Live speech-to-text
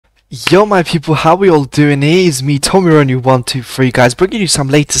Yo my people, how we all doing? It is me, Tomironu123 guys, bringing you some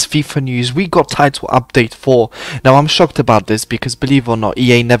latest FIFA news. We got title update 4. Now I'm shocked about this because believe it or not,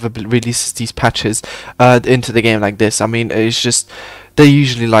 EA never releases these patches into the game like this. I mean, it's just, they're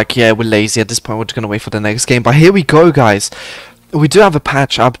usually like, yeah, we're lazy at this point, we're just gonna wait for the next game. But here we go guys. We do have a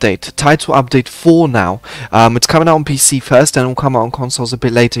patch update, title update 4 now. It's coming out on PC first and it'll come out on consoles a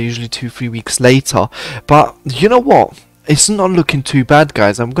bit later, usually 2-3 weeks later. But you know what? It's not looking too bad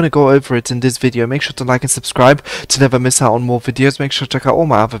guys. I'm going to go over it in this video. Make sure to like and subscribe to never miss out on more videos. Make sure to check out all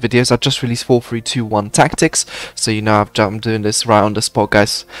my other videos. I've just released 4-3-2-1 tactics, so you know I'm doing this right on the spot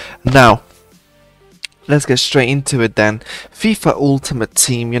guys. Now let's get straight into it then. FIFA Ultimate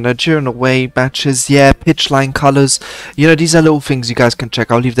Team, you know, during away matches, yeah, pitch line colours, you know, these are little things you guys can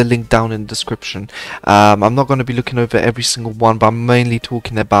check. I'll leave the link down in the description. I'm not going to be looking over every single one, but I'm mainly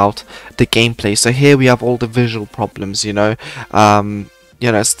talking about the gameplay. So here we have all the visual problems, you know,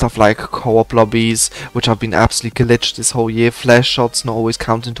 stuff like co-op lobbies, which have been absolutely glitched this whole year. Flare shots not always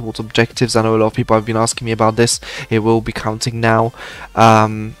counting towards objectives. I know a lot of people have been asking me about this. It will be counting now.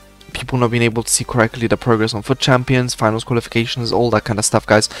 People not being able to see correctly the progress on FUT Champions, finals qualifications, all that kind of stuff,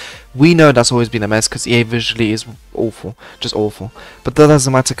 guys. We know that's always been a mess because EA visually is awful, just awful. But that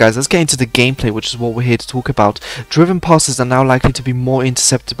doesn't matter, guys. Let's get into the gameplay, which is what we're here to talk about. Driven passes are now likely to be more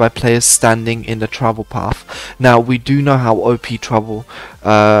intercepted by players standing in the travel path. Now, we do know how OP travel,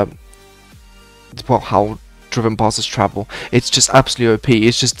 how driven passes travel. It's just absolutely OP.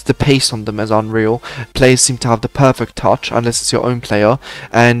 It's just the pace on them is unreal. Players seem to have the perfect touch, unless it's your own player,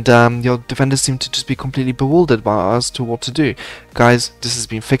 and your defenders seem to just be completely bewildered as to what to do. Guys, this has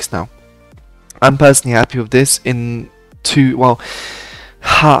been fixed now. I'm personally happy with this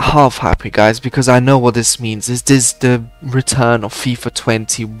half happy, guys, because I know what this means. Is this the return of FIFA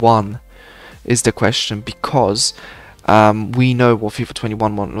 21? Is the question, because we know what FIFA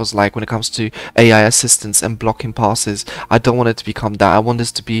 21 was like when it comes to AI assistance and blocking passes. I don't want it to become that. I want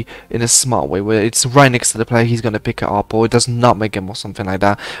this to be in a smart way where it's right next to the player, he's going to pick it up, or it does not make him or something like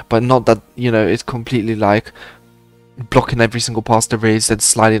that. But not that, you know, it's completely like blocking every single pass there is and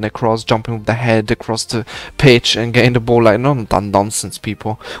sliding across, jumping with the head across the pitch and getting the ball. Like, none of that nonsense,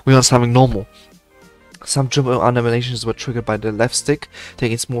 people. We want something normal. Some dribble animations were triggered by the left stick,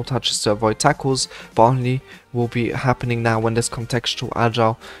 taking small touches to avoid tackles, but only will be happening now when there's contextual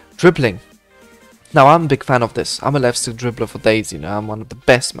agile dribbling. Now, I'm a big fan of this. I'm a left stick dribbler for days, you know. I'm one of the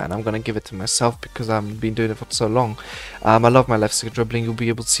best, man. I'm going to give it to myself because I've been doing it for so long. I love my left stick dribbling. You'll be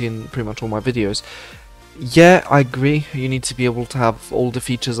able to see in pretty much all my videos. Yeah, I agree. You need to be able to have all the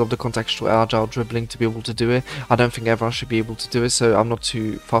features of the contextual agile dribbling to be able to do it. I don't think everyone should be able to do it, so I'm not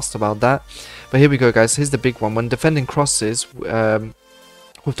too fussed about that. But here we go, guys. Here's the big one. When defending crosses,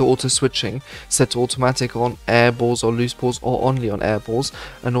 with the auto switching set to automatic on air balls or loose balls, or only on air balls,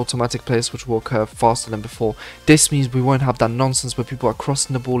 an automatic player switch will occur faster than before. This means we won't have that nonsense where people are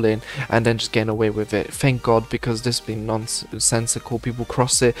crossing the ball in and then just getting away with it. Thank God, because this has been nonsensical. People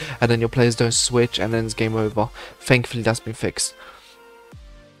cross it and then your players don't switch and then it's game over. Thankfully that's been fixed.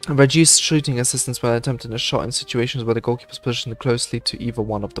 Reduce shooting assistance when attempting a shot in situations where the goalkeeper is positioned closely to either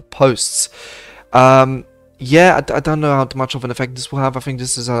one of the posts. Yeah, I don't know how much of an effect this will have. I think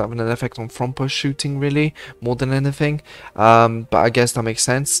this is having an effect on front post shooting, really, more than anything. But I guess that makes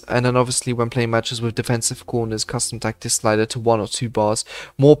sense. And then obviously when playing matches with defensive corners, custom tactics slider to 1 or 2 bars,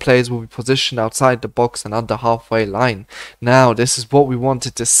 more players will be positioned outside the box and at the halfway line. Now, this is what we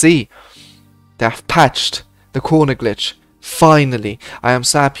wanted to see. They have patched the corner glitch. Finally, I am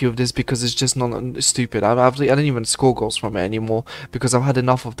so happy with this because it's just not stupid. I don't even score goals from it anymore because I've had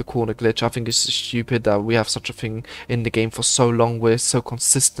enough of the corner glitch. I think it's stupid that we have such a thing in the game for so long where it's so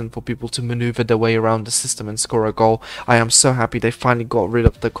consistent for people to maneuver their way around the system and score a goal. I am so happy they finally got rid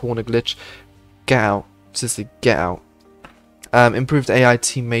of the corner glitch. Get out. Seriously, get out. Improved AI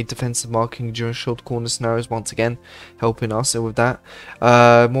teammate defensive marking during short corner scenarios, once again helping us with that.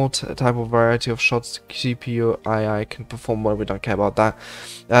 More type of variety of shots CPU AI can perform well. We don't care about that.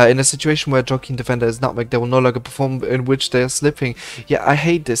 In a situation where a jockeying defender is nutmeg, they will no longer perform in which they are slipping. Yeah, I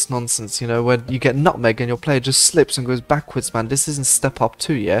hate this nonsense, you know, when you get nutmeg and your player just slips and goes backwards, man. This isn't step up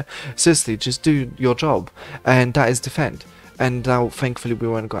 2, yeah? Seriously, just do your job, and that is defend. And now, thankfully, we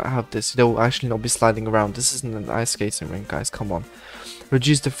won't have this. They'll actually not be sliding around. This isn't an ice skating rink, guys. Come on.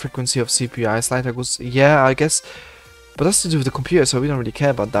 Reduce the frequency of CPU slide tackles. Yeah, I guess But that's to do with the computer, so we don't really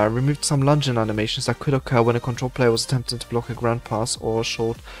care about that. I removed some lunging animations that could occur when a control player was attempting to block a ground pass or a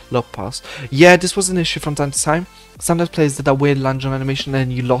short lob pass. Yeah, this was an issue from time to time. Sometimes players did that weird lunging animation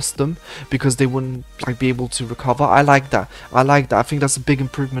and you lost them because they wouldn't like be able to recover. I like that. I like that. I think that's a big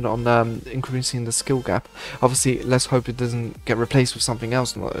improvement on increasing the skill gap. Obviously, let's hope it doesn't get replaced with something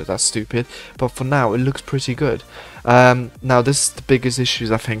else that's stupid. But for now, it looks pretty good. Now, this is the biggest issues,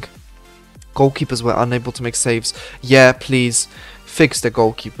 I think. Goalkeepers were unable to make saves. Yeah, please fix the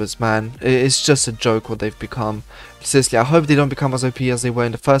goalkeepers, man. It's just a joke what they've become. Seriously, I hope they don't become as OP as they were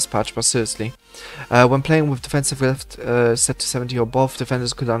in the first patch, but seriously. When playing with defensive left set to 70 or above,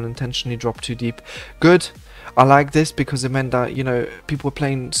 defenders could unintentionally drop too deep. Good. I like this because it meant that, you know, people were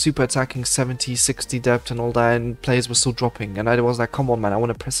playing super attacking 70, 60 depth and all that, and players were still dropping. And I was like, come on, man, I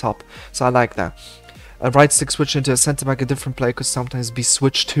want to press up. So I like that. A right stick switch into a centre back, a different player could sometimes be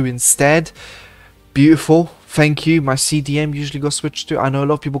switched to instead. Beautiful. Thank you. My CDM usually got switched to. I know a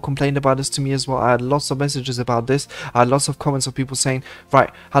lot of people complained about this to me as well. I had lots of messages about this. I had lots of comments of people saying, right,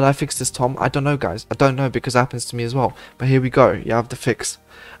 how do I fix this, Tom? I don't know, guys. I don't know because it happens to me as well. But here we go. You have the fix.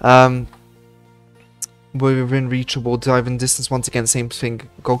 We're in reachable, diving distance. Once again, same thing.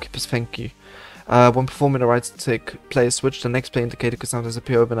 Goalkeepers, thank you. When performing a right stick player switch, the next play indicator could sometimes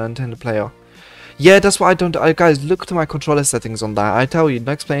appear over an unintended player. Yeah, that's why I don't... guys, look to my controller settings on that. I tell you,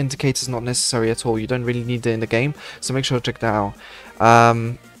 next play indicator is not necessary at all. You don't really need it in the game, so make sure to check that out.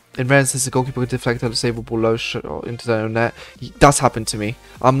 In rare instances, the goalkeeper could deflect a disableable low shot into their own net. That's happened to me.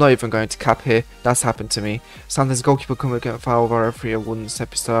 I'm not even going to cap here. That's happened to me. Sometimes the goalkeeper could get a foul over a referee and wouldn't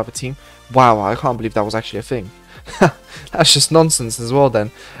step his to the other team. Wow, I can't believe that was actually a thing. That's just nonsense as well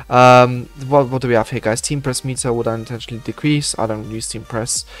then. What do we have here, guys? Team press meter would unintentionally decrease. I don't use team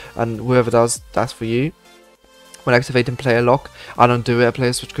press, and whoever does, that's for you. When activating player lock, I don't do it. A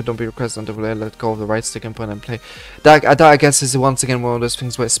player switch could not be requested until player let go of the right stick and point and play. That I guess is once again one of those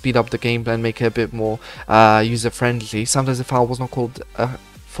things where it speed up the gameplay and make it a bit more user friendly. Sometimes the foul was not called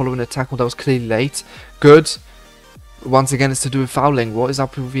following a tackle that was clearly late. Good. Once again, it's to do with fouling. What is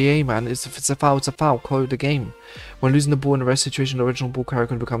up with VA, man? If it's a foul, it's a foul. Call it the game. When losing the ball in a rest situation, the original ball carrier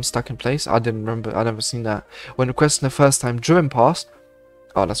could become stuck in place. I didn't remember. I never seen that. When requesting the first time during pass.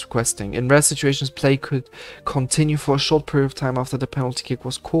 Oh, that's requesting. In rare situations, play could continue for a short period of time after the penalty kick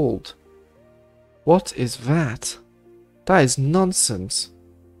was called. What is that? That is nonsense.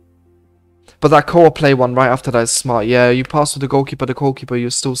 But that co-op play one right after that is smart. Yeah, you pass with the goalkeeper,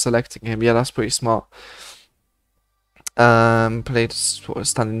 you're still selecting him. Yeah, that's pretty smart. Played sort of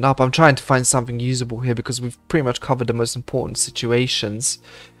standing up. I'm trying to find something usable here because we've pretty much covered the most important situations.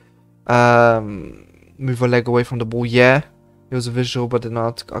 Move a leg away from the ball. Yeah, it was a visual, but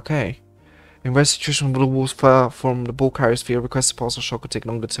not okay. In rare situation, the ball was far from the ball carrier's feet, a requested pass or shot could take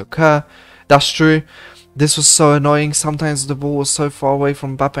longer to occur. That's true. This was so annoying. Sometimes the ball was so far away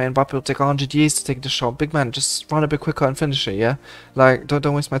from Mbappe, and Mbappe will take 100 years to take the shot. Big man, just run a bit quicker and finish it. Yeah, like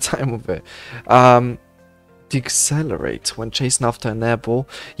don't waste my time with it. Decelerate when chasing after an air ball.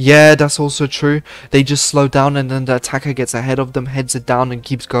 Yeah, that's also true. They just slow down and then the attacker gets ahead of them, heads it down and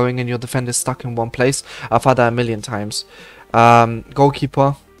keeps going, and your defender's stuck in one place. I've had that a million times.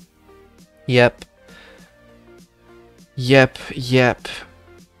 Goalkeeper. Yep.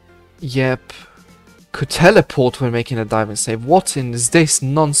 Could teleport when making a diving save. What is this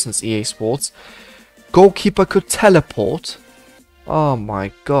nonsense, EA Sports? Goalkeeper could teleport? Oh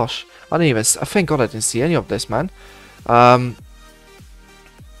my gosh. I thank God I didn't see any of this, man. Oh,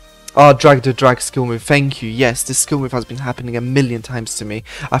 drag to drag skill move. Thank you. Yes, this skill move has been happening a million times to me.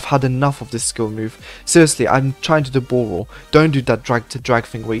 I've had enough of this skill move. Seriously, I'm trying to do ball roll. Don't do that drag to drag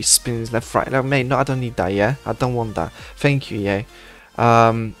thing where you spin left, right. Like, mate, no, I don't need that, yeah? I don't want that. Thank you, yeah.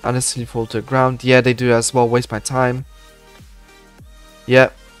 Unnecessarily fall to the ground. Yeah, they do as well. Waste my time.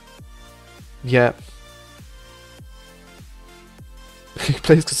 Yep. Yep.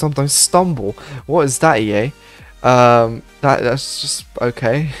 Players could sometimes stumble. What is that, EA? That's just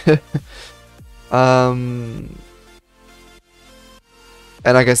okay. And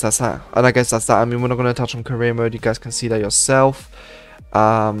I guess that's that. I mean, we're not gonna touch on career mode. You guys can see that yourself.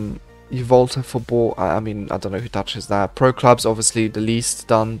 Volta football. I mean, I don't know who touches that. Pro clubs, obviously the least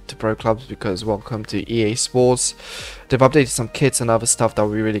done to pro clubs because welcome to EA Sports. They've updated some kits and other stuff that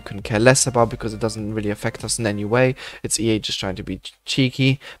we really couldn't care less about because it doesn't really affect us in any way. It's EA just trying to be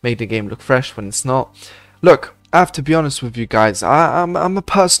cheeky, make the game look fresh when it's not. Look, I have to be honest with you guys. I'm a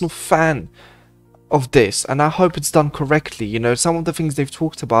personal fan of this, and I hope it's done correctly. You know, some of the things they've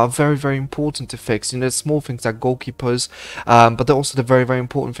talked about are very, very important to fix. You know, small things like goalkeepers, but they're also the very, very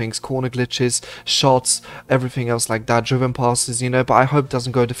important things: corner glitches, shots, everything else like that, driven passes. You know, but I hope it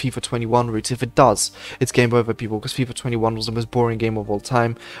doesn't go the FIFA 21 route. If it does, it's game over, people, because FIFA 21 was the most boring game of all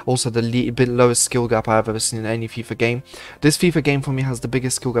time. Also, the bit lowest skill gap I've ever seen in any FIFA game. This FIFA game for me has the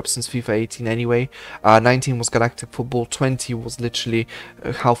biggest skill gap since FIFA 18 anyway. 19 was Galactic Football, 20 was literally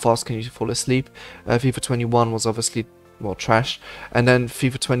how fast can you fall asleep. FIFA 21 was obviously, well, trash, and then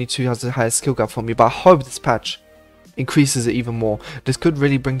FIFA 22 has the highest skill gap for me, but I hope this patch increases it even more. This could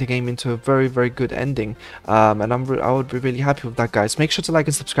really bring the game into a very, very good ending, and I would be really happy with that, guys. Make sure to like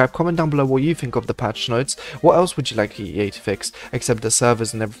and subscribe, comment down below what you think of the patch notes. What else would you like EA to fix, except the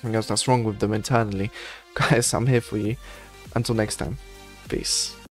servers and everything else that's wrong with them internally? Guys, I'm here for you. Until next time, peace.